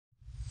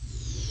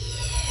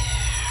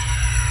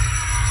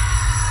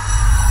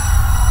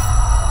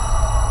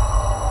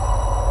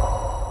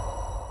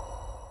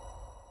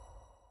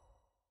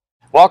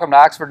Welcome to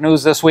Oxford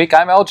News This Week.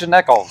 I'm Elgin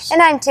Nichols.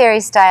 And I'm Terry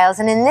Stiles.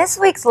 And in this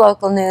week's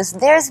local news,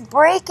 there's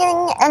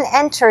breaking and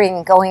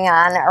entering going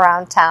on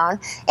around town.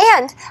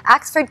 And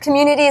Oxford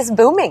community is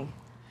booming.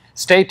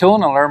 Stay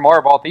tuned and learn more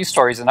about these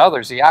stories and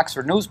others. The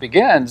Oxford News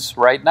begins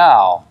right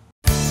now.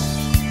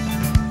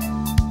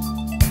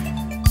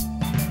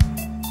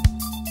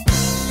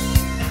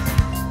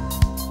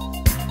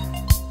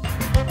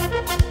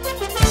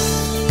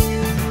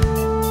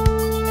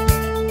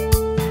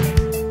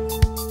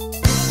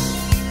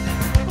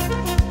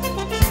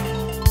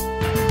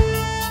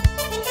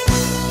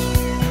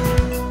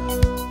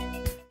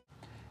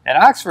 An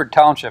Oxford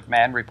Township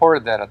man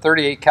reported that a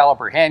 .38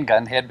 caliber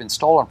handgun had been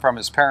stolen from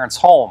his parents'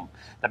 home.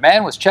 The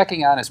man was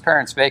checking on his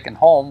parents' vacant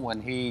home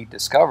when he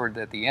discovered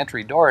that the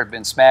entry door had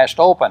been smashed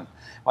open.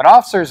 When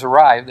officers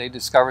arrived, they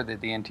discovered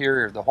that the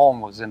interior of the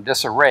home was in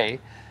disarray.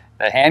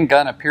 The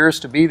handgun appears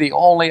to be the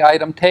only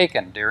item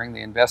taken. During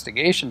the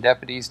investigation,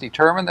 deputies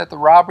determined that the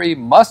robbery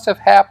must have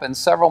happened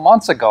several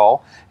months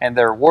ago, and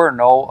there were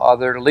no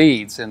other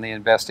leads in the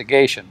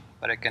investigation.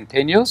 But it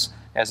continues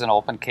as an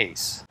open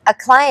case. A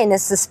client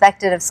is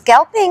suspected of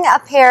scalping a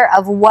pair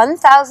of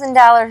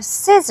 $1,000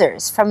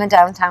 scissors from a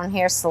downtown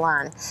hair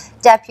salon.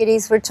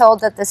 Deputies were told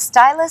that the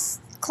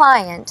stylist's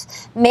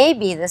client may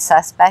be the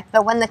suspect,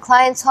 but when the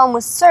client's home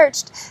was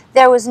searched,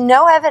 there was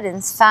no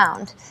evidence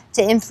found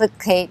to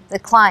implicate the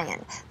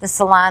client. The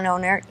salon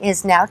owner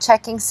is now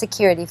checking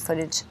security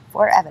footage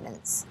for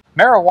evidence.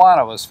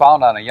 Marijuana was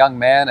found on a young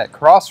man at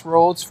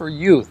Crossroads for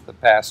Youth the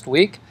past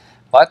week.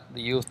 But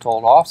the youth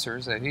told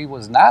officers that he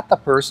was not the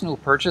person who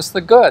purchased the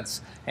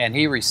goods, and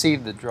he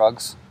received the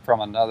drugs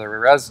from another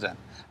resident.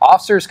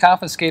 Officers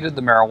confiscated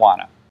the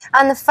marijuana.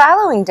 On the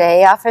following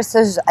day,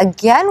 officers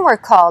again were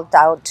called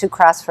out to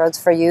Crossroads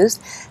for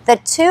Youth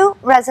that two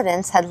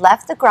residents had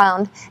left the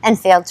ground and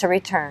failed to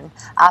return.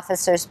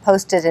 Officers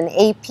posted an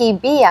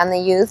APB on the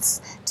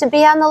youths to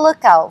be on the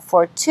lookout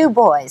for two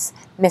boys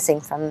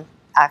missing from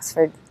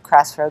Oxford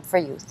Crossroads for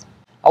Youth.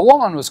 A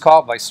woman was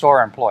caught by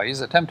store employees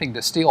attempting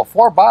to steal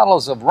 4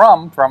 bottles of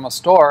rum from a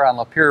store on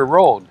Lapeer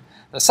Road.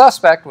 The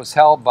suspect was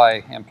held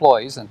by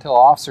employees until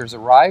officers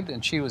arrived,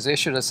 and she was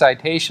issued a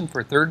citation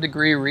for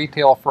third-degree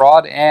retail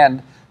fraud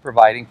and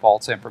providing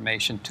false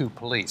information to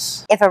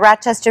police. If a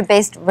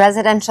Rochester-based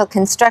residential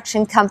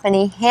construction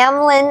company,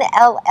 Hamlin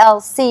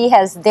LLC,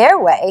 has their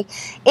way,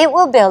 it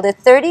will build a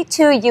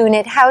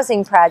 32-unit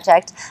housing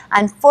project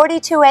on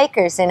 42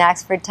 acres in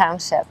Oxford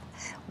Township.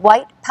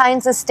 White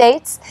Pines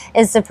Estates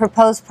is the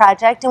proposed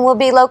project and will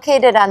be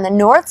located on the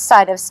north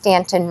side of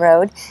Stanton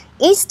Road,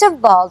 east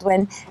of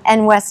Baldwin,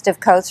 and west of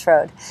Coates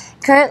Road.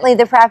 Currently,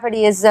 the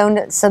property is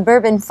zoned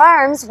suburban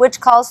farms, which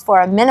calls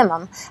for a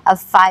minimum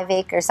of 5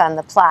 acres on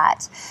the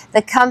plot.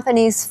 The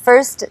company's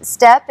first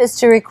step is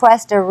to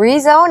request a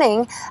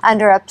rezoning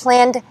under a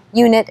planned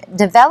unit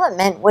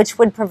development, which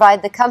would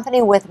provide the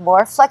company with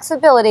more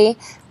flexibility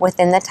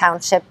within the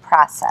township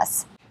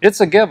process. It's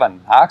a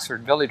given.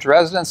 Oxford Village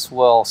residents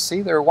will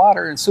see their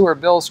water and sewer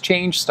bills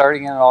change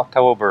starting in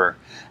October.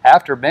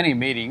 After many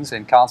meetings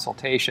and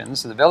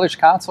consultations, the Village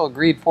Council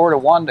agreed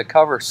 4-1 to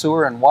cover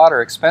sewer and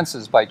water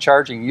expenses by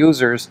charging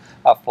users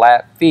a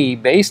flat fee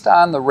based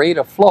on the rate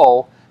of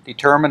flow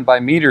determined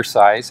by meter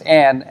size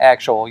and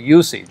actual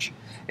usage.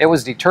 It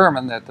was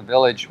determined that the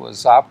village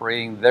was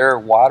operating their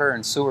water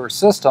and sewer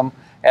system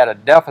at a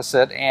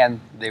deficit, and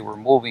they were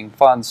moving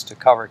funds to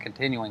cover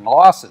continuing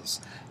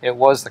losses. It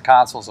was the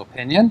council's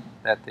opinion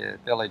that the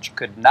village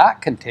could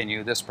not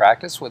continue this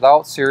practice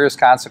without serious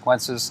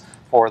consequences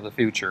for the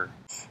future.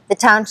 The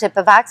Township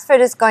of Oxford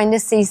is going to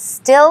see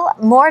still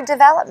more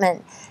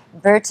development.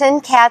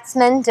 Burton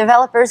Katzman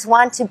developers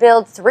want to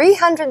build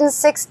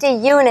 360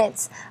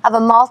 units of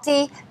a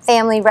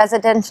multi-family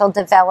residential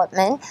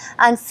development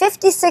on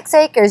 56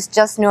 acres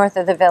just north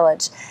of the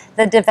village.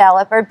 The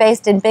developer,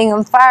 based in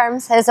Bingham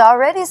Farms, has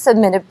already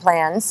submitted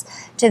plans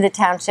to the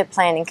Township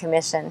Planning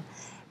Commission.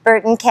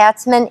 Burton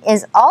Katzman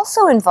is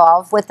also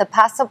involved with the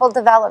possible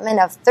development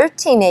of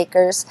 13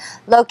 acres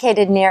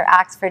located near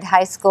Oxford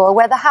High School,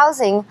 where the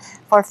housing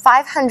for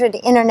 500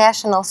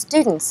 international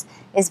students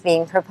is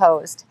being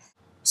proposed.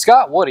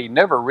 Scott Woody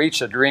never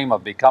reached a dream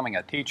of becoming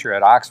a teacher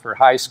at Oxford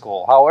High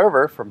School.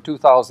 However, from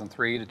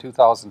 2003 to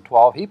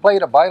 2012, he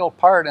played a vital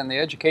part in the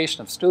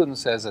education of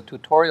students as a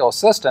tutorial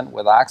assistant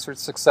with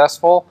Oxford's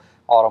successful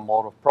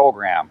automotive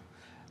program.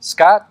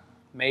 Scott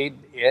made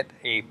it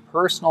a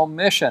personal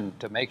mission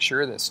to make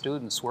sure that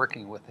students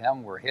working with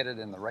him were headed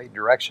in the right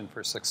direction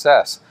for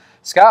success.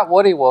 Scott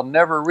Woody will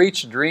never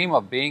reach the dream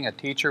of being a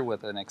teacher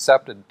with an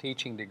accepted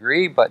teaching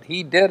degree, but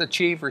he did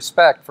achieve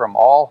respect from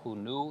all who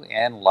knew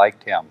and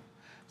liked him.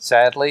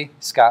 Sadly,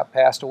 Scott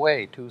passed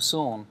away too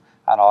soon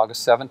on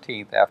August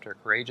 17th after a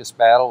courageous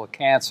battle with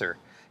cancer.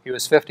 He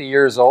was 50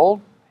 years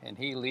old, and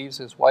he leaves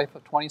his wife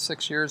of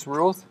 26 years,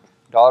 Ruth,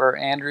 daughter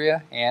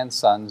Andrea, and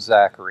son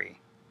Zachary.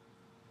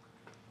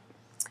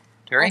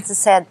 Terry? It's a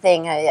sad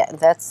thing.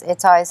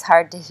 It's always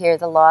hard to hear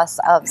the loss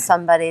of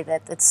somebody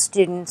that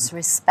students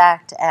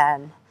respect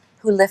and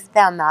who lift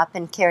them up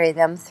and carry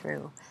them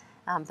through.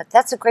 But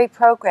that's a great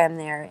program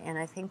there, and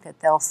I think that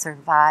they'll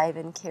survive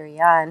and carry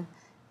on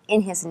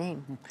in his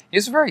name.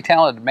 He's a very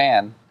talented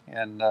man,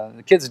 and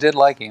the kids did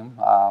like him.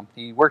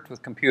 He worked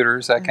with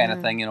computers, that kind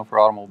of thing, you know, for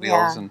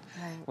automobiles, and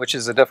which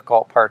is a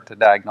difficult part to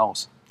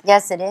diagnose.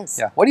 Yes, it is.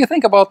 Yeah. What do you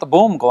think about the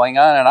boom going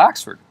on in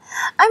Oxford?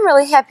 I'm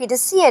really happy to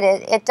see it.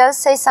 It does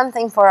say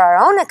something for our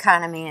own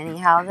economy,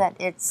 anyhow, that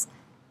it's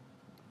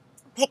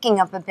picking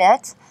up a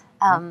bit.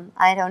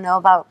 I don't know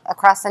about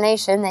across the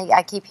nation.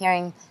 I keep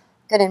hearing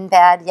good and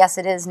bad. Yes,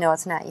 it is. No,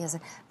 it's not. Yes,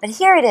 but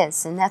here it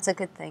is, and that's a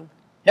good thing.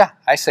 Yeah,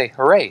 I say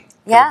hooray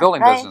for the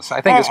building business.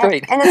 I think it's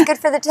great. And it's good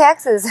for the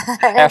taxes.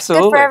 Absolutely. It's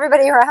good for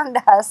everybody around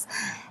us.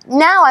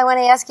 Now I want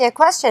to ask you a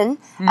question.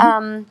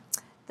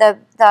 The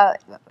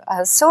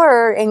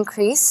sewer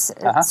increase,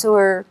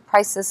 sewer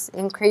prices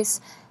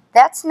increase,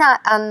 that's not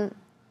on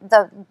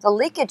the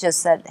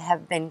leakages that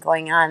have been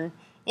going on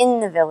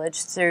in the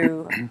village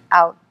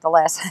throughout the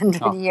last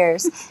 100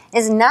 years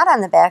is not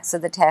on the backs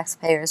of the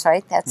taxpayers,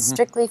 right? That's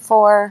strictly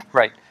for...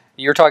 Right.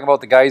 You're talking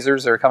about the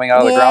geysers that are coming out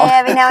of the ground? Yeah,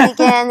 every now and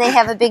again they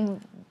have a big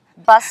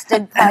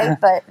busted pipe,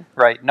 but...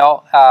 Right.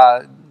 No,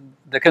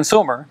 the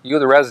consumer, you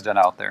the resident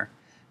out there,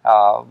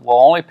 will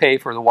only pay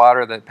for the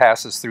water that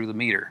passes through the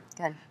meter.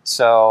 Good.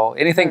 So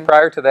anything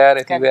prior to that,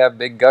 if you have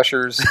big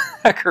gushers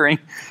occurring,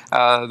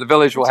 the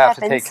village will have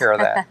to take care of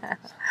that.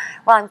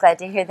 Well, I'm glad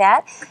to hear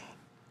that.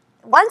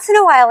 Once in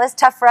a while, it's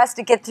tough for us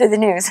to get through the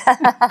news.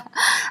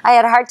 I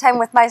had a hard time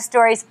with my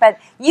stories, but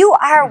you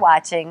are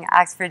watching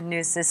Oxford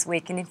News This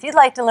Week, and if you'd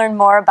like to learn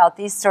more about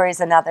these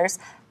stories and others,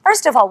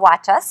 first of all,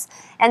 watch us,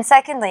 and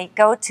secondly,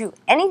 go to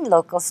any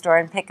local store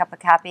and pick up a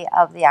copy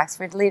of the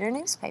Oxford Leader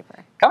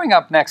newspaper. Coming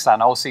up next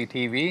on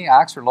OCTV,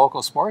 Oxford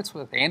Local Sports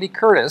with Andy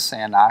Curtis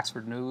and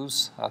Oxford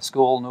News,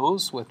 School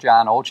News with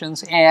John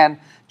Oetjens, and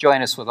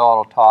join us with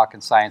Auto Talk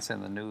and Science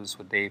in the News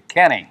with Dave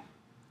Kenny.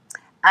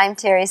 I'm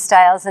Terry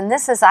Stiles, and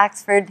this is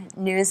Oxford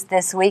News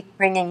This Week,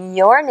 bringing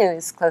your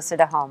news closer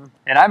to home.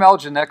 And I'm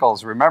Elgin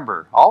Nichols.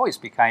 Remember, always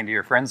be kind to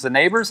your friends and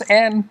neighbors,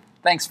 and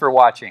thanks for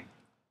watching.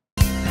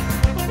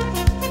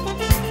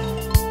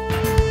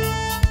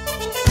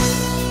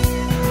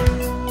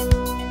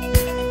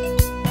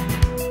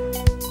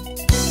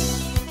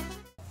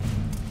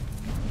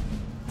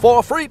 For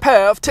a free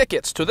pair of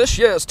tickets to this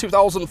year's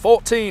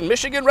 2014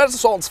 Michigan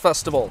Renaissance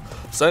Festival,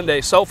 send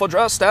a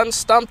self-addressed and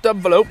stamped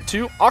envelope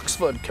to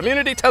Oxford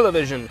Community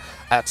Television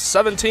at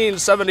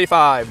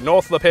 1775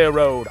 North Lapeer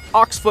Road,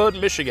 Oxford,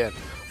 Michigan,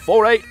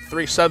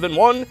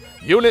 48371,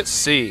 Unit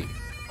C.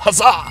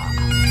 Huzzah!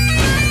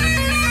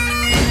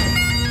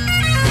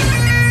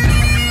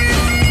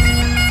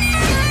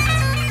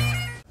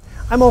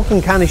 I'm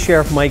Oakland County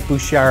Sheriff Mike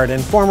Bouchard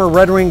and former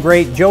Red Wing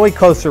great Joey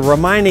Koser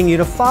reminding you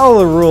to follow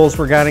the rules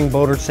regarding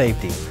boater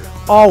safety.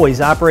 Always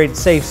operate at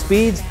safe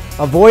speeds,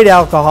 avoid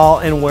alcohol,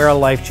 and wear a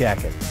life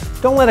jacket.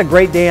 Don't let a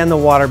great day on the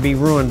water be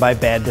ruined by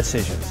bad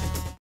decisions.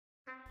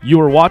 You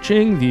are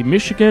watching the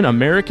Michigan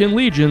American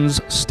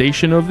Legion's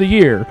Station of the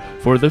Year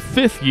for the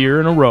 5th year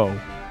in a row,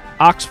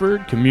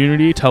 Oxford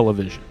Community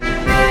Television.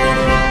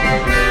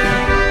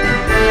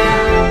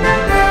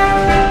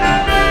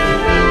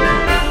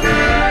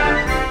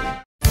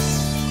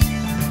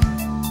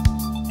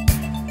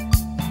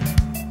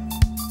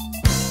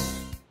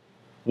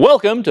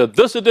 Welcome to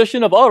this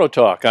edition of Auto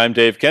Talk. I'm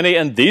Dave Kenny,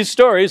 and these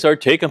stories are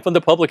taken from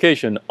the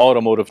publication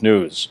Automotive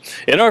News.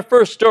 In our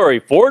first story,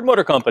 Ford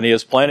Motor Company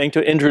is planning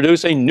to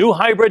introduce a new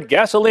hybrid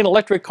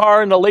gasoline-electric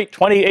car in the late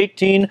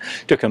 2018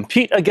 to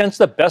compete against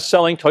the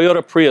best-selling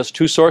Toyota Prius.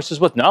 Two sources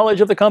with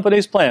knowledge of the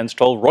company's plans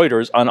told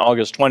Reuters on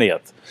August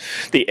 20th.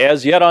 The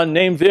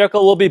as-yet-unnamed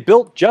vehicle will be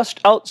built just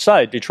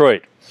outside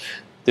Detroit.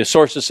 The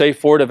sources say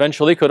Ford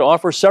eventually could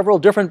offer several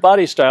different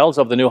body styles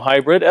of the new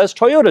hybrid, as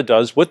Toyota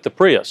does with the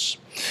Prius.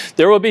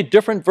 There will be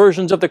different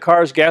versions of the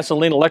car's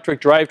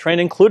gasoline-electric drivetrain,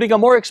 including a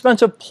more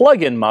expensive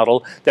plug-in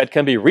model that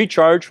can be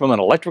recharged from an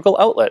electrical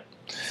outlet.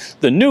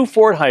 The new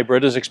Ford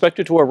hybrid is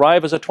expected to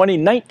arrive as a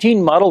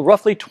 2019 model,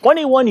 roughly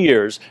 21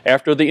 years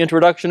after the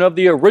introduction of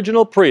the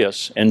original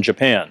Prius in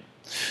Japan.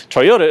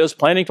 Toyota is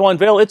planning to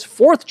unveil its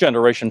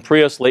 4th-generation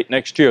Prius late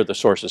next year, the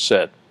sources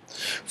said.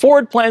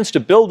 Ford plans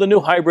to build the new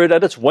hybrid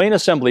at its Wayne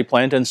assembly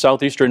plant in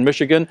southeastern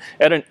Michigan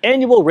at an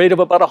annual rate of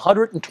about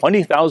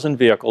 120,000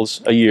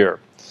 vehicles a year.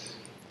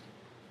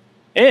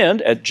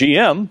 And at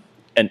GM,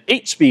 an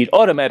 8-speed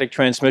automatic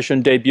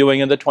transmission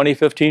debuting in the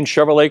 2015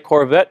 Chevrolet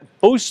Corvette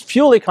boosts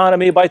fuel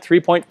economy by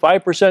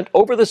 3.5%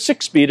 over the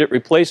 6-speed it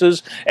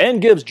replaces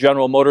and gives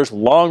General Motors'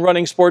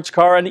 long-running sports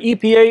car an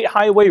EPA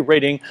highway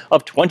rating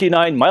of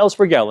 29 miles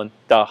per gallon,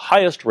 the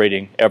highest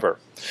rating ever.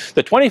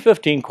 The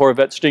 2015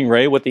 Corvette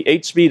Stingray with the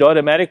 8-speed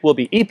automatic will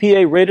be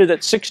EPA rated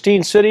at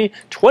 16 city,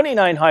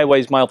 29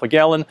 highways mile per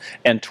gallon,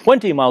 and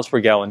 20 miles per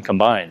gallon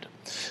combined.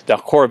 The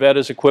Corvette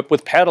is equipped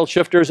with paddle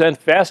shifters and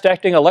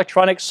fast-acting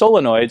electronic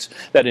solenoids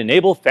that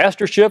enable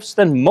faster shifts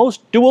than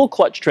most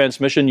dual-clutch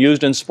transmission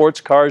used in sports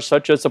cars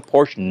such as the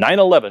Porsche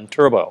 911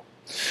 Turbo.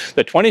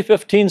 The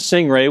 2015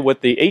 Stingray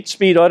with the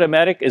 8-speed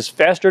automatic is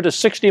faster to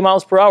 60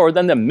 miles per hour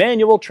than the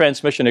manual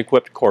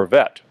transmission-equipped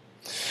Corvette.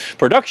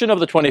 Production of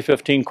the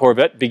 2015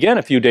 Corvette began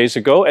a few days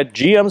ago at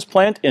GM's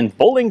plant in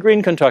Bowling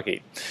Green,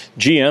 Kentucky.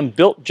 GM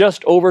built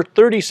just over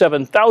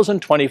 37,000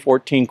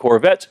 2014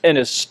 Corvettes and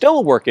is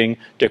still working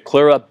to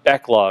clear a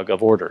backlog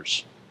of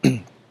orders.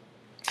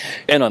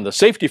 And on the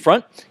safety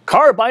front,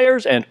 car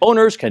buyers and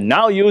owners can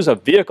now use a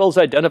vehicle's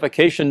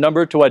identification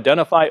number to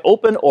identify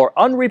open or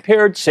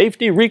unrepaired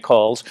safety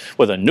recalls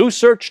with a new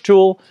search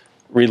tool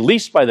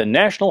released by the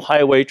National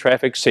Highway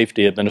Traffic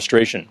Safety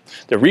Administration.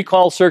 The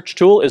recall search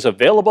tool is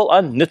available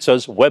on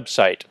NHTSA's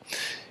website.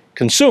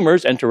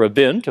 Consumers enter a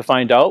VIN to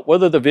find out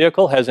whether the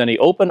vehicle has any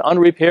open,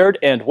 unrepaired,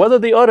 and whether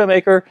the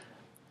automaker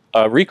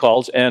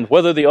recalls and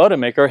whether the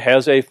automaker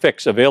has a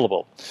fix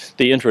available.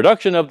 The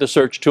introduction of the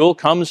search tool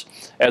comes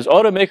as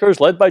automakers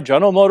led by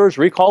General Motors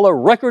recall a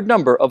record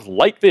number of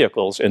light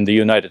vehicles in the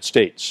United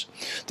States.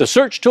 The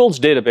search tool's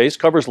database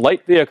covers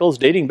light vehicles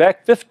dating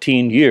back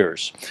 15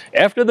 years.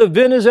 After the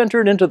VIN is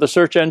entered into the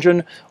search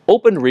engine,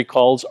 open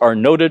recalls are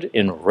noted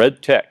in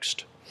red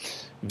text.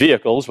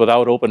 Vehicles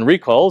without open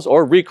recalls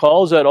or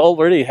recalls that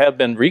already have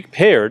been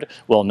repaired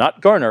will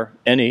not garner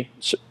any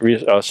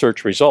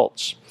search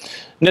results.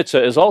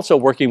 NHTSA is also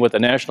working with the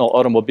National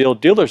Automobile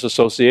Dealers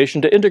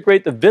Association to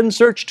integrate the VIN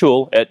search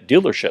tool at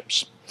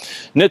dealerships.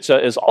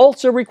 NHTSA is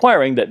also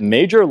requiring that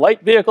major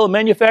light vehicle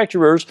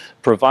manufacturers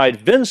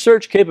provide VIN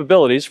search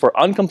capabilities for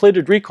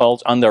uncompleted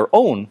recalls on their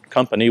own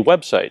company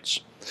websites.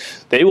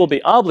 They will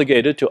be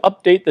obligated to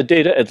update the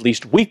data at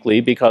least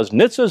weekly because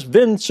NHTSA's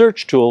VIN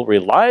search tool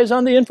relies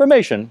on the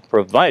information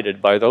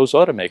provided by those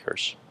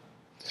automakers.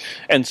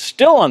 And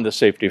still on the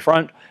safety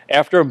front,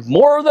 after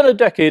more than a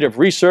decade of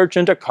research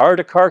into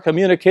car-to-car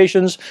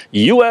communications,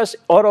 U.S.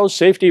 auto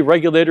safety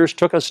regulators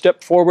took a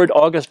step forward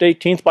August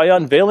 18th by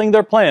unveiling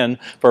their plan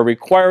for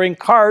requiring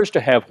cars to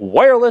have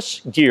wireless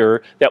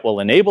gear that will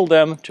enable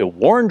them to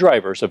warn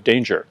drivers of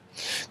danger.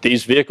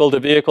 These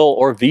vehicle-to-vehicle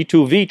or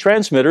V2V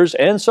transmitters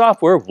and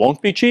software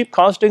won't be cheap,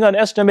 costing an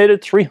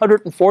estimated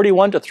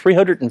 $341 to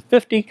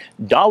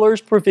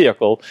 $350 per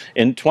vehicle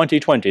in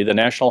 2020, the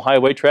National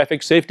Highway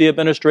Traffic Safety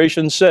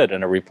Administration said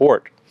in a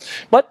report.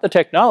 But the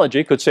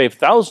technology could save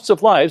thousands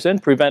of lives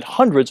and prevent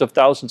hundreds of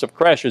thousands of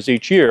crashes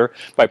each year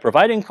by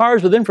providing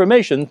cars with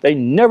information they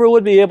never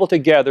would be able to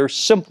gather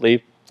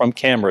simply from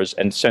cameras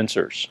and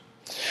sensors.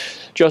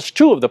 Just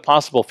two of the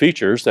possible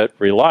features that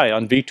rely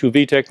on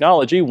V2V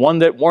technology, one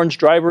that warns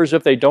drivers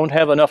if they don't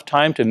have enough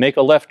time to make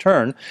a left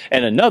turn,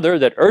 and another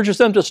that urges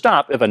them to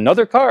stop if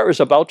another car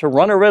is about to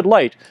run a red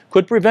light,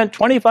 could prevent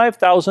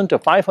 25,000 to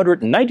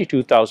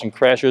 592,000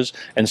 crashes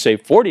and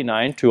save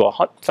 49 to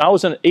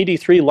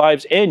 1,083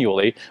 lives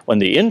annually when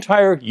the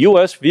entire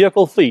U.S.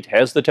 vehicle fleet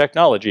has the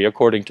technology,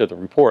 according to the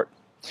report.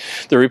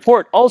 The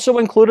report also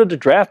included a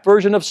draft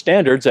version of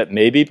standards that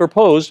may be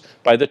proposed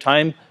by the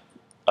time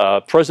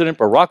President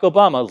Barack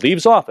Obama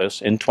leaves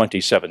office in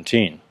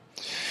 2017.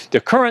 The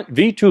current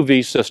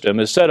V2V system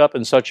is set up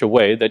in such a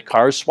way that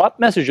cars swap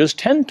messages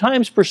 10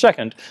 times per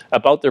second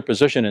about their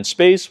position in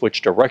space,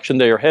 which direction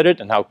they are headed,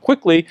 and how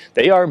quickly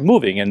they are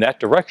moving in that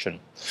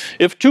direction.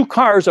 If two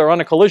cars are on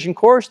a collision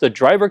course, the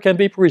driver can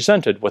be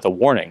presented with a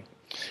warning.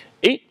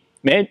 8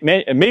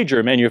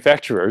 major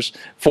manufacturers,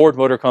 Ford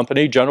Motor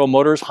Company, General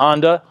Motors,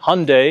 Honda,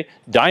 Hyundai,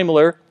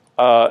 Daimler,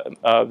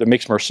 that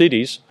makes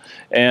Mercedes,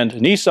 and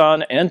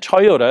Nissan and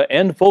Toyota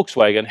and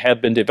Volkswagen have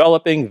been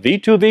developing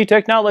V2V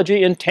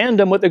technology in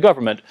tandem with the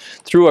government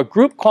through a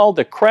group called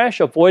the Crash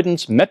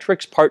Avoidance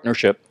Metrics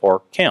Partnership,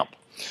 or CAMP.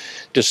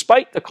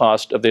 Despite the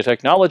cost of the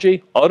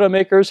technology,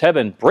 automakers have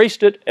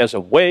embraced it as a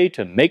way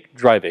to make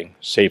driving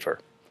safer.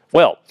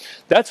 Well,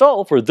 that's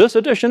all for this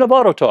edition of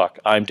Auto Talk.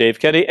 I'm Dave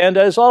Kenny, and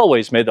as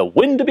always, may the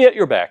wind be at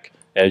your back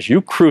as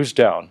you cruise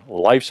down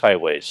life's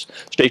highways.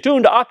 Stay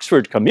tuned to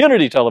Oxford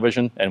Community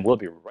Television, and we'll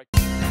be right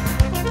back.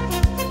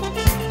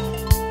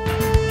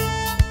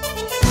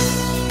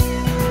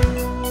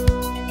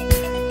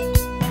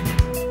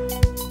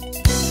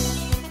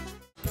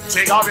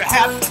 Take off your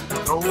hat,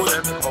 throw it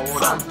in the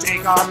corner.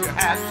 Take off your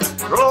hat,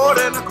 throw it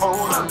in the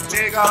corner.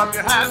 Take off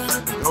your hat,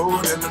 throw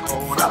it in the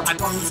corner. I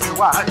don't see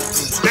why you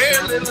stay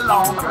a little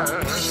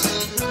longer.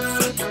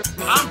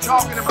 I'm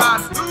talking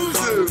about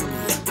Uzu.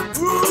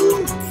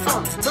 Woo!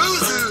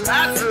 Uzu,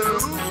 that's who.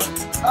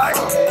 Hey,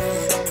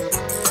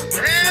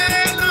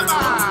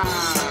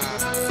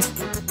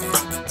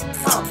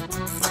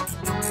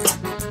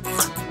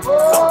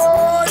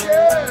 oh,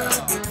 yeah.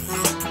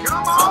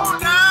 Come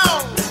on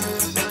down.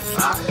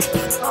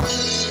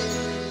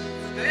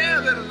 Stay a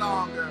little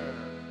longer.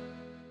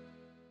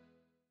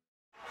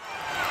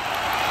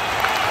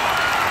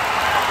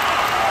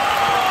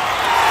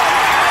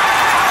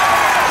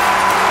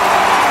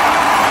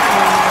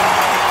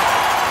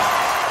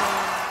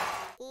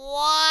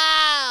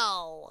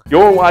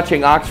 You're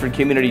watching Oxford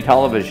Community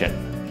Television,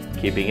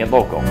 keeping it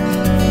local.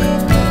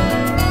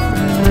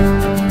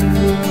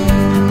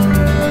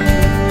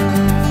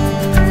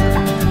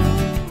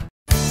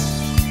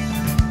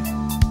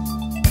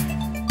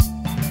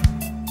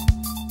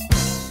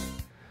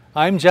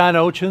 I'm John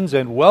Oetjens,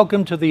 and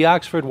welcome to the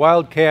Oxford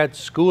Wildcats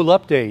School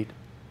Update.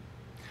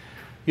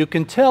 You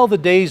can tell the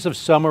days of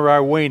summer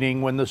are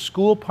waning when the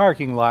school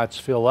parking lots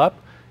fill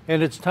up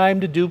and it's time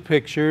to do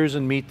pictures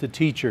and meet the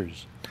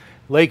teachers.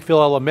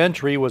 Lakeville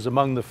Elementary was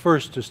among the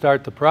first to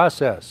start the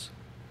process.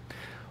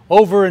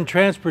 Over in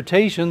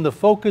transportation, the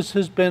focus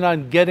has been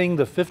on getting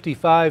the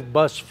 55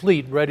 bus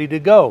fleet ready to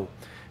go.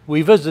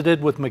 We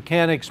visited with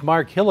mechanics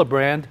Mark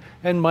Hillebrand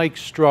and Mike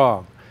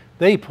Strong.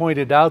 They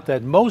pointed out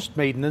that most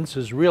maintenance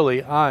is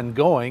really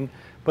ongoing,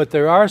 but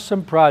there are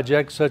some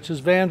projects such as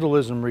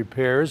vandalism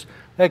repairs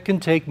that can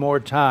take more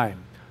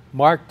time.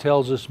 Mark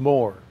tells us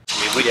more.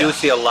 I mean, we do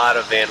see a lot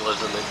of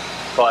vandalism. It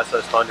costs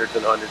us hundreds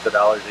and hundreds of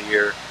dollars a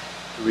year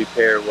to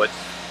repair what's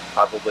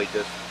probably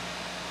just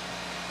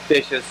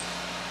vicious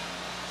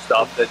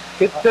stuff that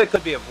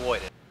could be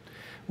avoided.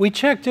 We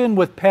checked in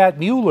with Pat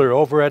Mueller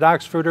over at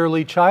Oxford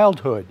Early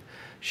Childhood.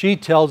 She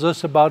tells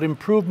us about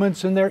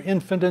improvements in their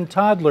infant and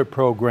toddler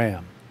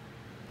program.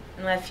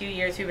 In the last few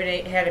years, we've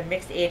had a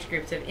mixed age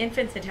groups of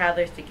infants and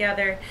toddlers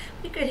together.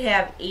 We could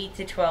have 8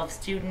 to 12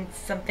 students,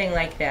 something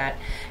like that.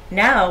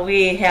 Now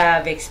we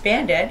have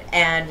expanded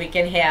and we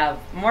can have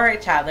more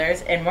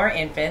toddlers and more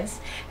infants,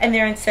 and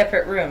they're in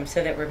separate rooms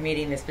so that we're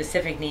meeting the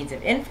specific needs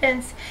of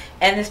infants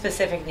and the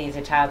specific needs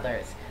of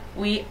toddlers.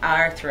 We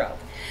are thrilled.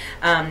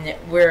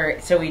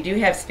 So we do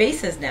have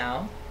spaces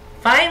now.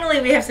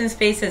 Finally, we have some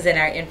spaces in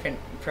our infant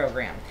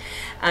program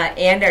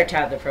and our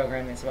toddler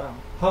program as well.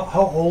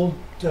 How old,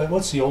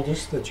 what's the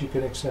oldest that you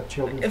can accept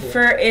children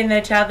for? In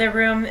the toddler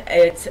room,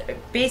 it's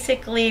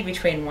basically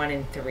between 1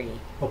 and 3.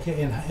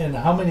 Okay, and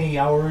how many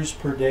hours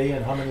per day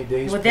and how many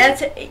days well, per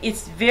day? Well,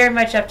 it's very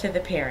much up to the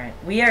parent.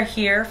 We are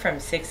here from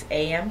 6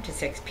 a.m. to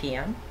 6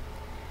 p.m.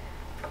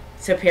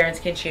 So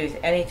parents can choose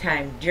any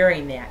time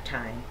during that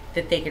time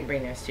that they can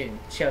bring their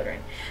children.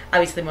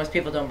 Obviously, most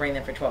people don't bring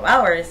them for 12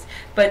 hours,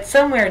 but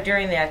somewhere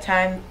during that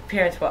time,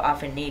 parents will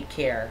often need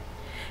care.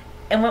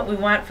 And what we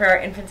want for our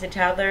infants and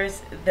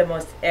toddlers, the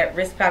most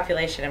at-risk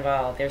population of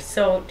all, they're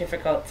so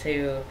difficult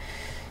to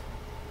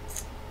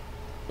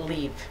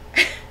leave.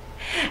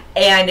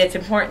 And it's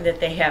important that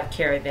they have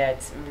care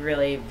that's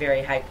really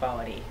very high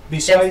quality.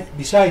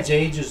 Besides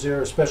age, is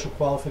there a special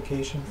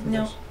qualification for this?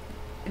 No.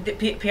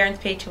 The parents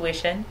pay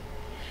tuition.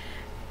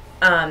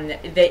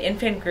 The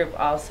infant group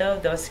also,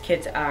 those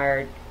kids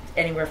are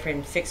anywhere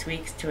from 6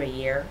 weeks to a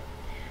year,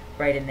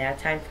 right in that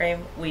time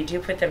frame. We do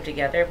put them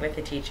together with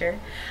a teacher.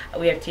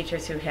 We have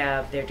teachers who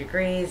have their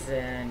degrees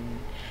and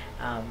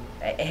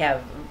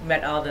have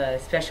met all the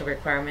special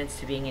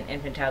requirements to being an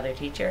infant toddler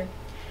teacher.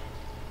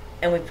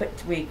 And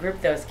we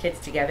group those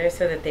kids together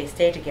so that they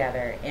stay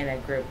together in a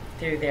group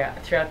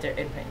throughout their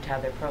infant and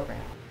toddler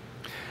program.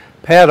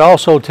 Pat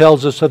also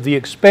tells us of the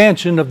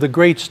expansion of the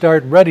Great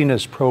Start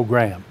Readiness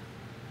Program.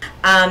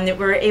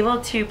 We're able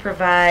to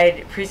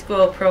provide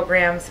preschool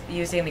programs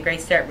using the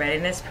Great Start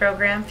Readiness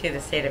Program through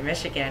the state of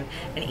Michigan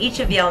in each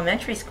of the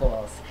elementary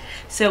schools.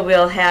 So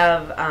we'll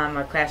have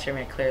a classroom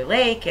at Clear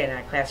Lake and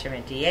a classroom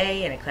at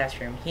DA and a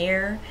classroom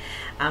here,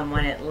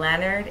 one at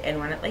Leonard and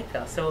one at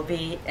Lakeville. So we'll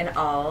be in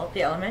all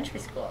the elementary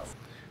schools.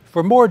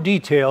 For more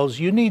details,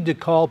 you need to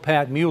call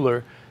Pat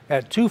Mueller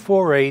at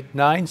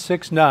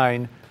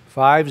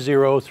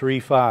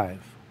 248-969-5035.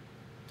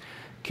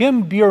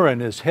 Kim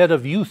Buren is head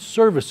of youth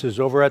services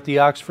over at the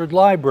Oxford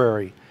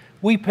Library.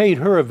 We paid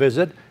her a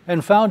visit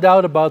and found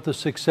out about the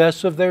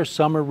success of their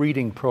summer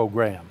reading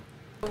program.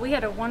 We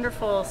had a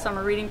wonderful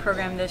summer reading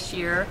program this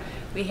year.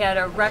 We had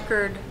a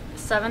record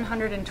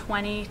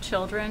 720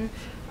 children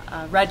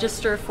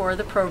register for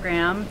the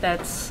program.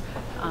 That's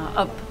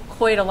up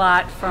quite a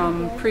lot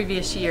from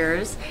previous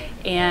years,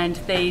 and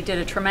they did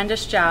a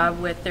tremendous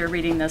job with their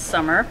reading this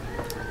summer.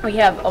 We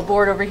have a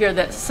board over here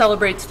that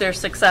celebrates their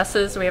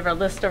successes. We have a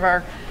list of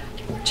our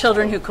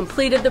children who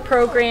completed the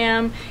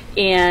program,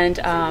 and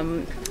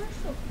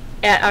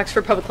at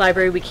Oxford Public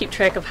Library we keep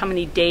track of how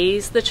many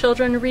days the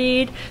children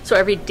read. So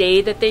every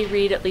day that they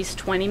read at least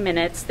 20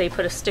 minutes, they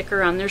put a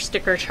sticker on their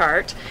sticker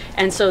chart.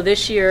 And so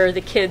this year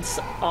the kids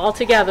all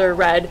together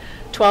read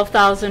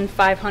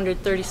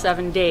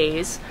 12,537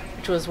 days,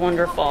 which was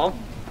wonderful.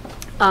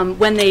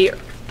 When they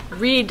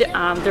read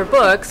their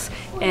books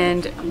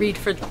and read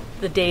for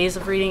the days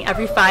of reading,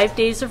 every 5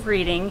 days of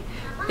reading,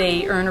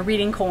 they earn a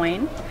reading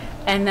coin,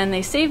 and then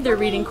they save their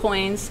reading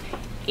coins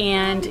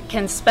and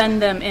can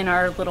spend them in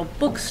our little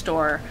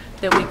bookstore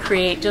that we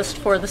create just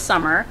for the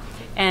summer.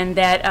 And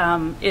that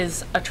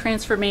is a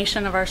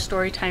transformation of our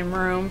Storytime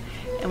room.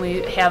 And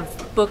we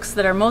have books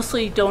that are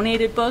mostly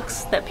donated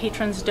books that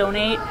patrons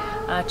donate,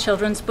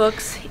 children's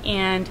books,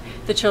 and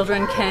the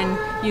children can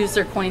use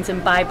their coins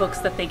and buy books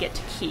that they get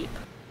to keep.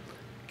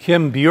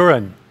 Kim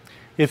Buren.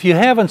 If you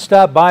haven't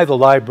stopped by the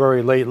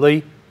library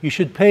lately, you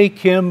should pay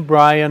Kim,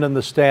 Brian, and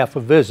the staff a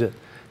visit.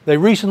 They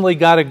recently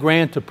got a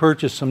grant to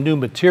purchase some new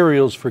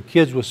materials for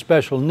kids with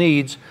special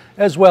needs,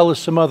 as well as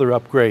some other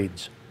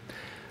upgrades.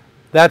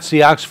 That's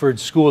the Oxford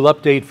School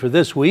Update for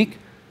this week.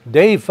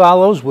 Dave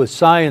follows with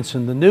Science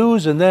in the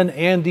News, and then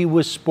Andy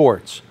with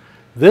Sports.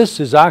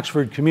 This is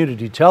Oxford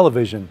Community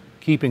Television,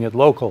 keeping it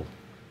local.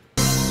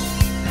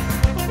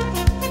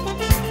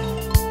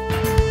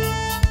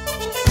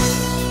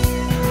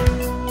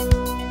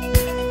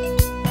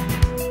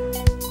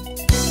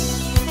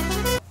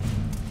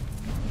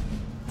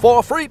 for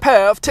a free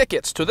pair of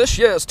tickets to this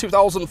year's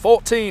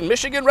 2014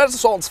 Michigan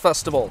Renaissance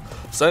Festival.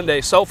 Send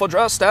a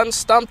self-addressed and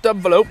stamped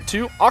envelope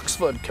to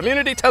Oxford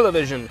Community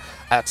Television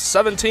at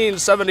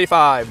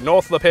 1775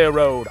 North Lapeer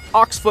Road,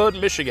 Oxford,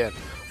 Michigan,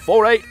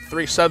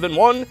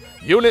 48371,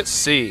 Unit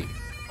C.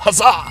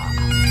 Huzzah!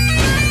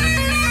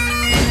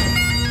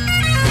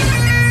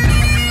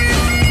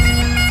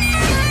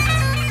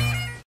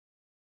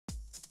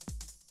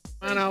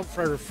 On out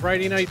for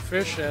Friday night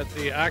fish at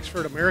the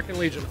Oxford American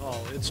Legion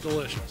Hall. It's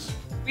delicious.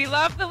 We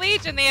love the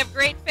Legion. They have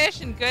great fish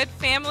and good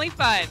family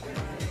fun.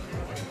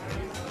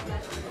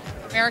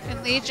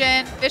 American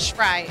Legion fish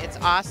fry. It's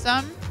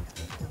awesome.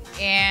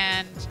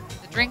 And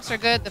the drinks are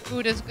good, the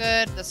food is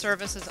good, the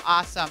service is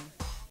awesome.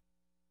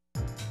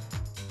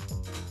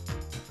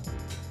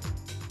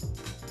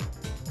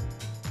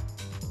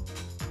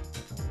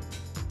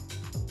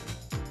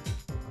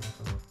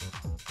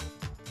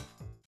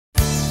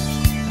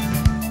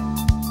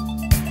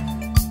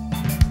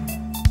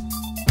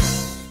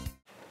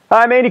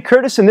 I'm Andy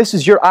Curtis, and this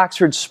is your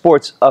Oxford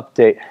Sports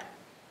Update.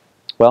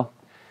 Well,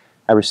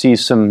 I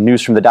received some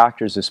news from the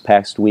doctors this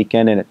past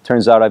weekend, and it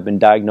turns out I've been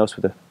diagnosed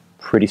with a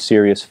pretty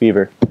serious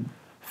fever.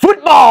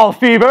 Football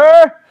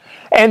fever!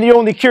 And the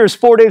only cure is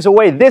 4 days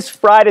away, this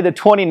Friday the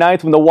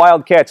 29th, when the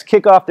Wildcats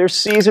kick off their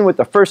season with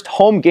the first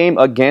home game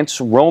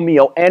against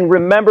Romeo. And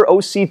remember,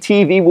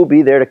 OCTV will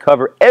be there to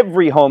cover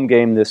every home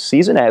game this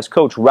season as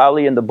Coach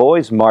Rowley and the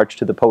boys march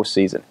to the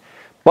postseason.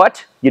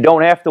 But you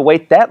don't have to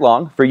wait that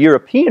long for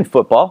European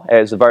football,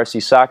 as the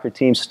varsity soccer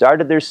team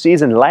started their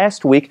season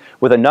last week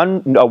with a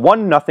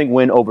 1-0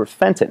 win over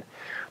Fenton.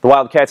 The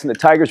Wildcats and the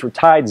Tigers were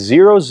tied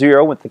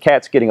 0-0, with the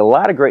Cats getting a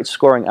lot of great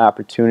scoring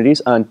opportunities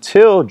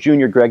until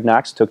junior Greg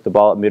Knox took the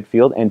ball at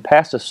midfield and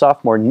passed to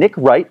sophomore Nick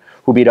Wright,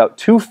 who beat out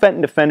 2 Fenton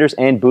defenders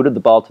and booted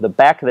the ball to the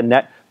back of the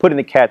net, putting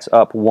the Cats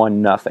up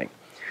 1-0.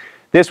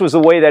 This was the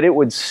way that it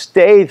would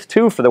stay,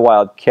 too, for the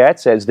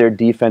Wildcats, as their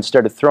defense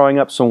started throwing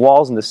up some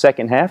walls in the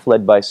second half,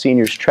 led by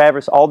seniors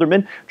Travis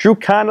Alderman, Drew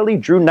Connolly,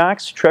 Drew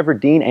Knox, Trevor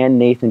Dean, and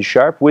Nathan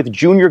Sharp, with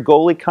junior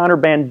goalie Connor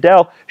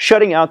Bandel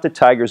shutting out the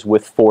Tigers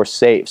with 4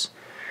 saves.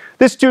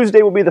 This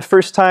Tuesday will be the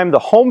first time the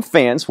home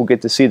fans will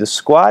get to see the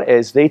squad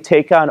as they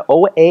take on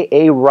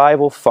OAA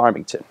rival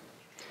Farmington.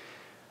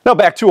 Now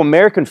back to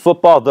American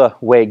football the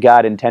way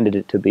God intended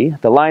it to be.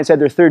 The Lions had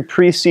their 3rd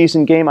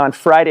preseason game on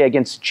Friday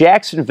against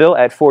Jacksonville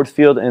at Ford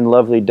Field in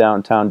lovely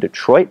downtown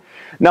Detroit.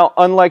 Now,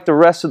 unlike the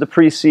rest of the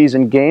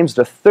preseason games,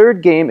 the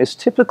 3rd game is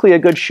typically a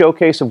good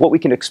showcase of what we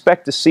can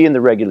expect to see in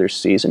the regular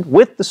season,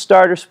 with the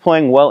starters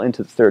playing well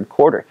into the 3rd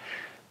quarter.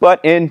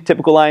 But in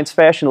typical Lions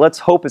fashion, let's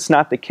hope it's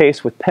not the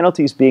case, with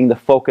penalties being the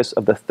focus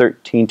of the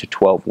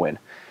 13-12 win.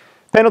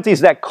 Penalties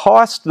that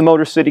cost the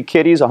Motor City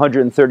Kitties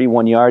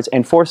 131 yards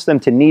and forced them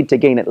to need to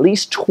gain at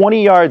least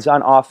 20 yards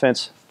on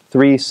offense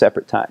 3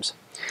 separate times.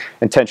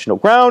 Intentional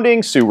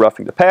grounding, Sioux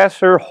roughing the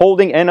passer,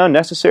 holding, and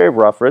unnecessary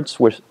roughness,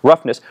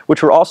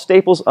 which were all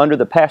staples under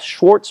the past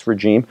Schwartz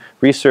regime,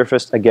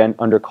 resurfaced again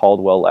under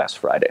Caldwell last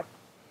Friday.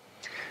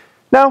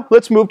 Now,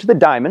 let's move to the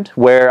Diamond,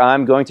 where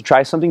I'm going to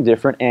try something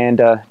different and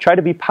try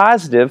to be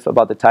positive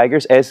about the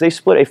Tigers as they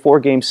split a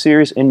 4-game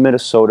series in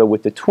Minnesota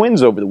with the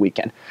Twins over the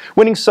weekend,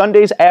 winning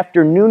Sunday's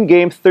afternoon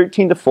game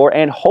 13-4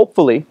 and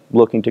hopefully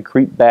looking to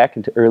creep back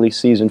into early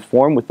season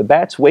form, with the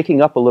Bats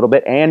waking up a little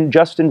bit and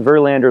Justin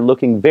Verlander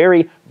looking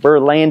very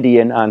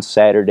Verlandian on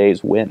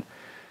Saturday's win.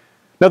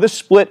 Now, this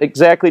split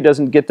exactly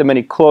doesn't get them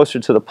any closer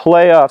to the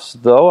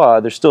playoffs, though.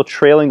 They're still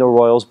trailing the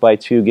Royals by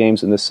 2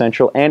 games in the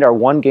Central and are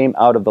 1 game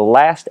out of the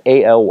last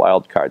AL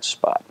wildcard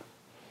spot.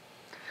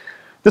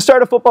 The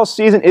start of football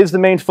season is the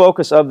main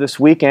focus of this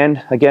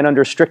weekend. Again,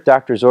 under strict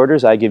doctor's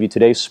orders, I give you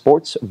today's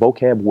sports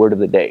vocab word of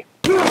the day.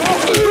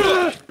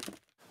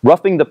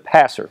 Roughing the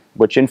passer,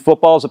 which in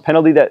football is a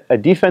penalty that a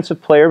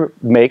defensive player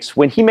makes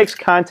when he makes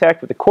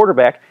contact with the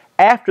quarterback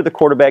after the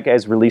quarterback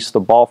has released the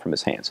ball from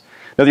his hands.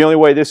 Now, the only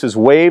way this is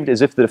waived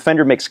is if the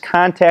defender makes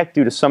contact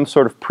due to some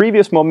sort of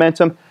previous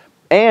momentum,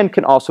 and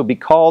can also be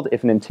called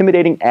if an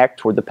intimidating act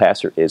toward the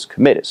passer is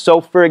committed.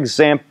 So, for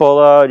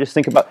example, just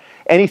think about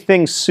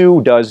anything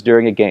Sue does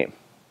during a game.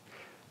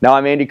 Now,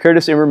 I'm Andy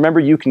Curtis, and remember,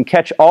 you can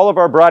catch all of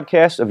our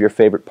broadcasts of your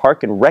favorite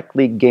Park and Rec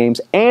League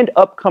games and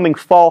upcoming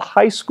fall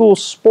high school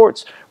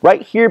sports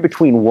right here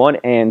between 1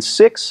 and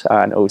 6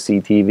 on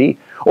OCTV.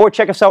 Or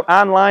check us out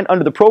online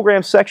under the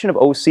program section of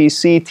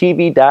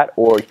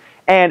OCCTV.org.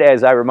 And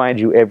as I remind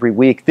you every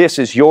week, this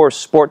is your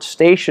sports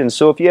station.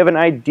 So if you have an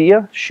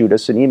idea, shoot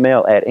us an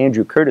email at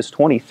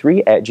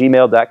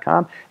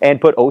andrewcurtis23@gmail.com and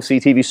put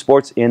OCTV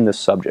Sports in the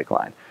subject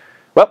line.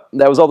 Well,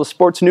 that was all the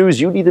sports news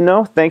you need to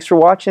know. Thanks for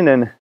watching,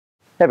 and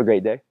have a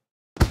great day.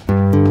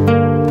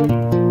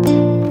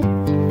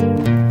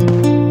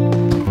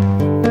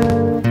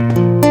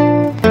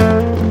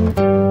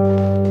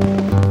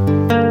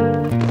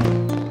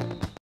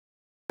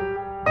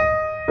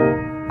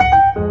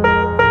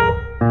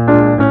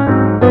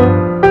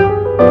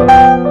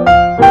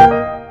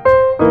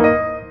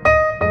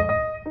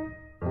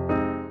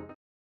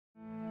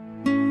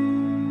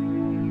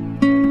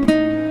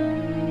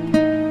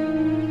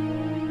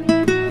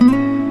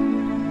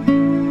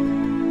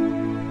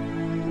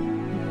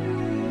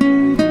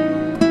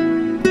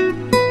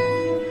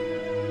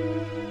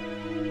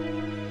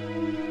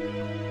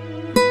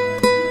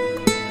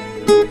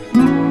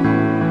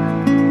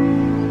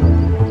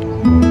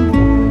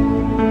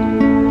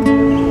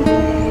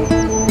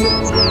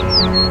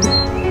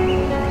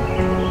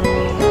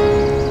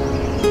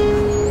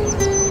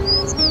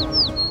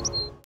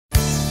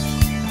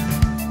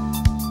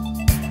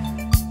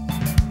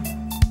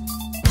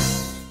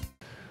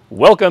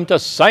 Welcome to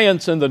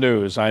Science in the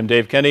News. I'm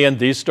Dave Kenny, and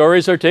these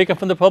stories are taken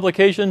from the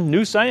publication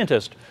New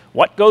Scientist.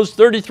 What goes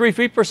 33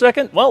 feet per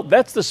second? Well,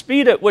 that's the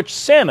speed at which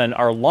salmon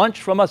are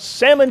launched from a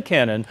salmon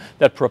cannon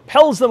that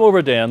propels them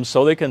over dams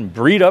so they can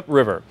breed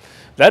upriver.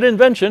 That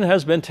invention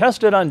has been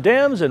tested on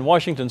dams in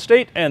Washington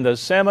State, and the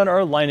salmon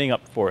are lining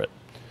up for it.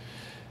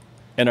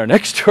 In our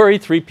next story,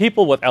 3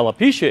 people with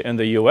alopecia in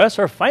the U.S.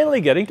 are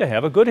finally getting to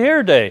have a good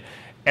hair day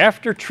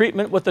after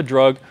treatment with the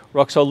drug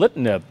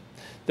ruxolitinib.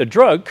 The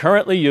drug,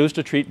 currently used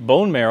to treat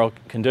bone marrow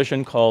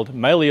condition called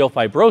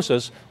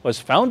myelofibrosis, was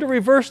found to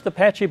reverse the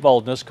patchy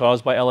baldness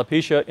caused by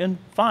alopecia in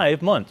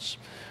 5 months.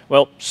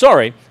 Well,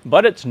 sorry,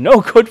 but it's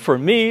no good for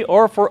me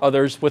or for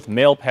others with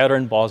male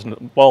pattern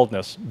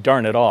baldness.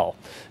 Darn it all.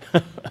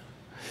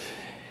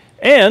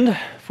 And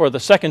for the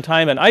second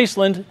time in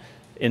Iceland,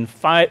 in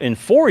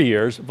 4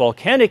 years,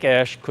 volcanic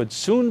ash could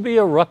soon be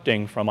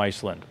erupting from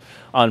Iceland.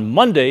 On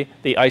Monday,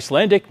 the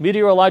Icelandic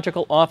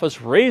Meteorological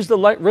Office raised the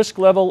risk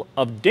level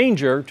of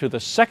danger to the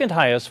second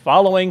highest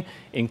following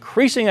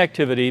increasing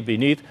activity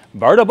beneath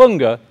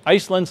Bardarbunga,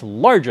 Iceland's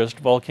largest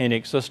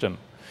volcanic system.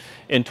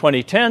 In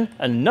 2010,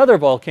 another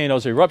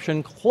volcano's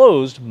eruption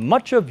closed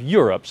much of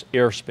Europe's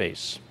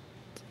airspace.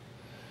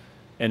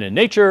 And in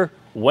nature,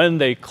 when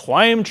they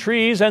climb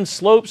trees and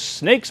slopes,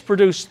 snakes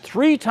produce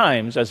 3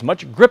 times as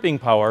much gripping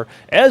power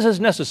as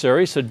is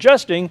necessary,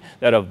 suggesting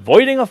that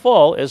avoiding a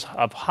fall is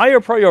of higher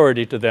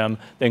priority to them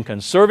than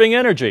conserving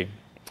energy.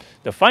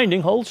 The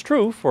finding holds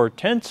true for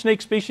 10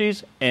 snake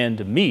species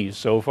and me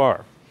so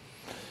far.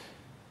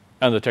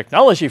 On the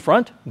technology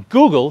front,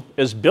 Google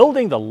is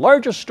building the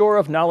largest store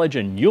of knowledge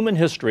in human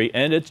history,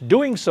 and it's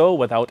doing so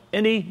without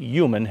any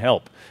human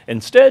help.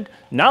 Instead,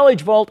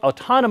 Knowledge Vault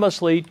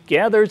autonomously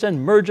gathers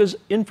and merges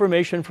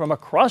information from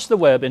across the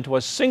web into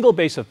a single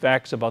base of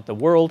facts about the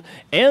world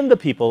and the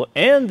people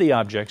and the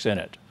objects in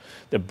it.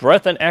 The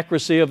breadth and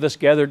accuracy of this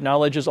gathered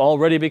knowledge is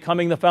already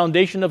becoming the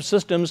foundation of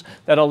systems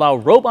that allow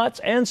robots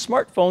and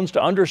smartphones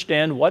to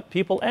understand what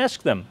people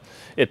ask them.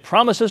 It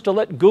promises to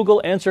let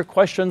Google answer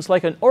questions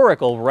like an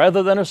oracle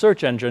rather than a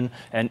search engine,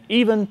 and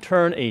even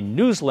turn a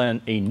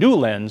new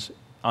lens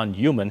on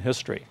human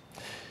history.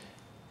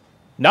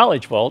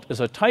 Knowledge Vault is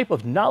a type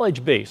of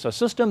knowledge base, a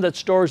system that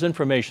stores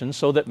information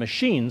so that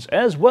machines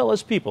as well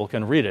as people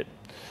can read it.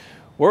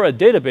 Where a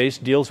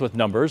database deals with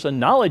numbers, a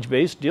knowledge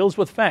base deals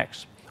with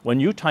facts. When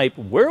you type,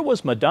 "Where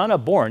was Madonna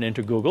born?"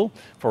 into Google,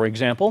 for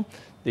example,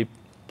 the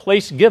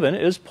place given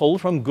is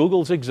pulled from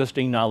Google's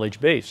existing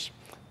knowledge base.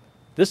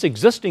 This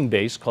existing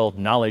base, called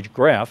Knowledge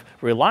Graph,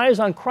 relies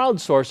on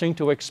crowdsourcing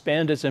to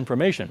expand its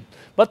information.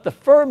 But the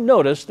firm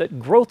noticed that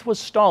growth was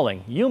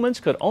stalling. Humans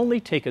could only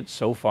take it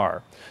so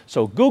far.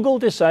 So Google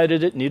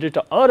decided it needed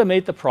to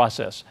automate the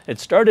process. It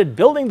started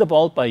building the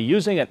vault by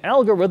using an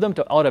algorithm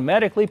to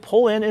automatically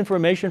pull in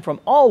information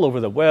from all over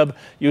the web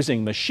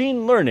using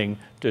machine learning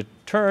to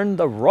turn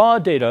the raw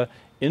data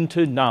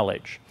into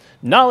knowledge.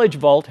 Knowledge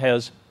Vault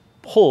has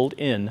pulled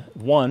in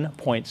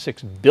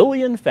 1.6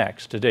 billion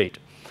facts to date.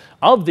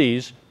 Of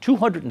these,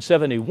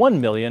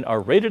 271 million are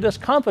rated as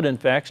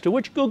confident facts, to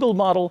which Google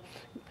model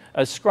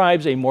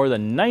ascribes a more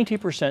than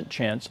 90%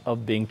 chance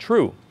of being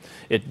true.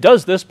 It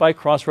does this by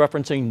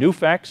cross-referencing new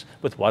facts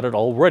with what it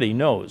already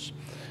knows.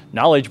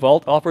 Knowledge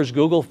Vault offers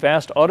Google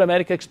fast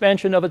automatic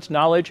expansion of its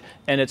knowledge,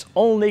 and it's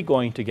only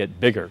going to get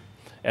bigger.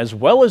 As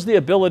well as the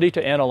ability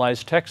to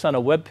analyze text on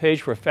a web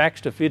page for facts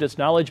to feed its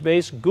knowledge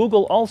base,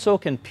 Google also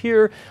can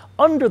peer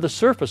under the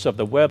surface of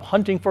the web,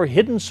 hunting for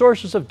hidden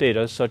sources of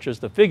data, such as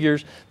the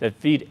figures that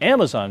feed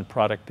Amazon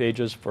product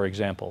pages, for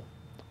example.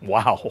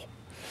 Wow.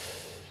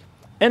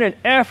 And in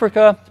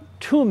Africa,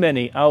 too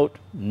many out,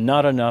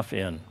 not enough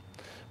in.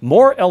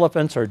 More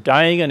elephants are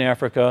dying in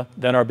Africa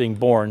than are being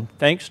born,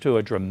 thanks to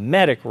a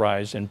dramatic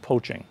rise in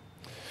poaching.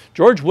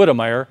 George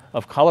Whittemire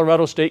of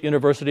Colorado State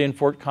University in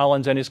Fort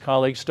Collins and his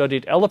colleagues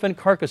studied elephant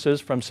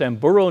carcasses from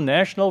Samburu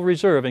National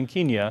Reserve in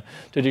Kenya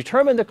to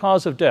determine the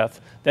cause of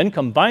death, then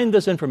combined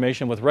this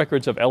information with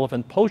records of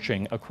elephant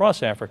poaching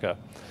across Africa.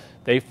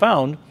 They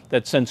found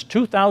that since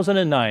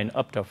 2009,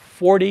 up to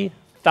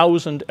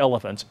 40,000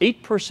 elephants,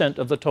 8%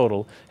 of the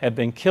total, have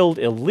been killed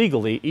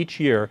illegally each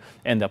year,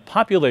 and the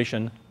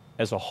population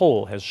as a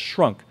whole has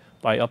shrunk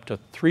by up to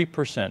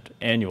 3%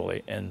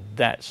 annually, and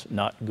that's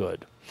not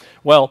good.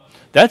 Well,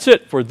 that's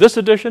it for this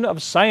edition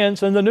of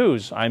Science in the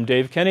News. I'm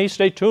Dave Kenny.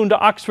 Stay tuned to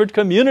Oxford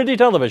Community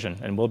Television,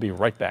 and we'll be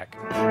right back.